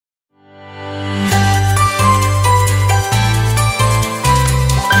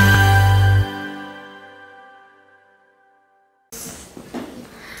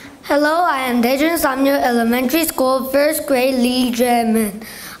Hello, I am 대전삼육초 Elementary School first grade Lee Jae-min.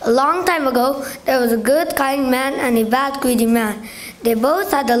 A long time ago, there was a good, kind man and a bad, greedy man. They both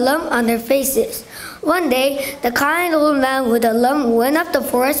had a lump on their faces. One day, the kind old man with a lump went up the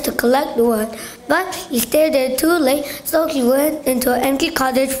forest to collect wood, but he stayed there too late, so he went into an empty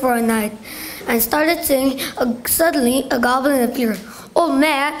cottage for a night and started singing. Suddenly, a goblin appeared. "Old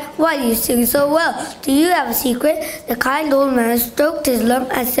man, why do you sing so well? Do you have a secret?" The kind old man stroked his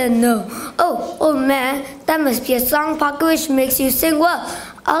lump and said no. "Oh, old man, that must be a song pocket which makes you sing well.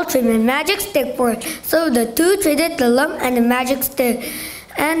 I'll trade my magic stick for it." So the two traded the lump and the magic stick.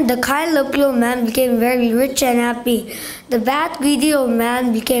 And the kind lucky old man became very rich and happy. The bad greedy old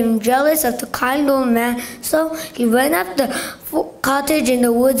man became jealous of the kind old man, so he went up the cottage in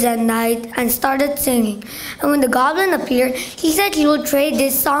the woods at night and started singing. And when the goblin appeared, he said he would trade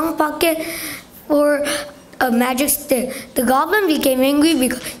this song pocket for a magic stick. The goblin became angry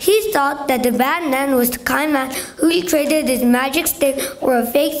because he thought that the bad man was the kind man who he traded his magic stick for a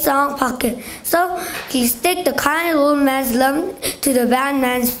fake song pocket. So he stuck the kind old man's lump to the bad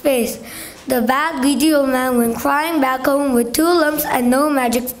man's face. The bad greedy old man went crying back home with two lumps and no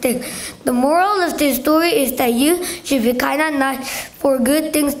magic stick. The moral of this story is that you should be kind and nice for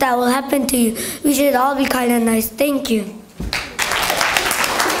good things that will happen to you. We should all be kind and nice. Thank you.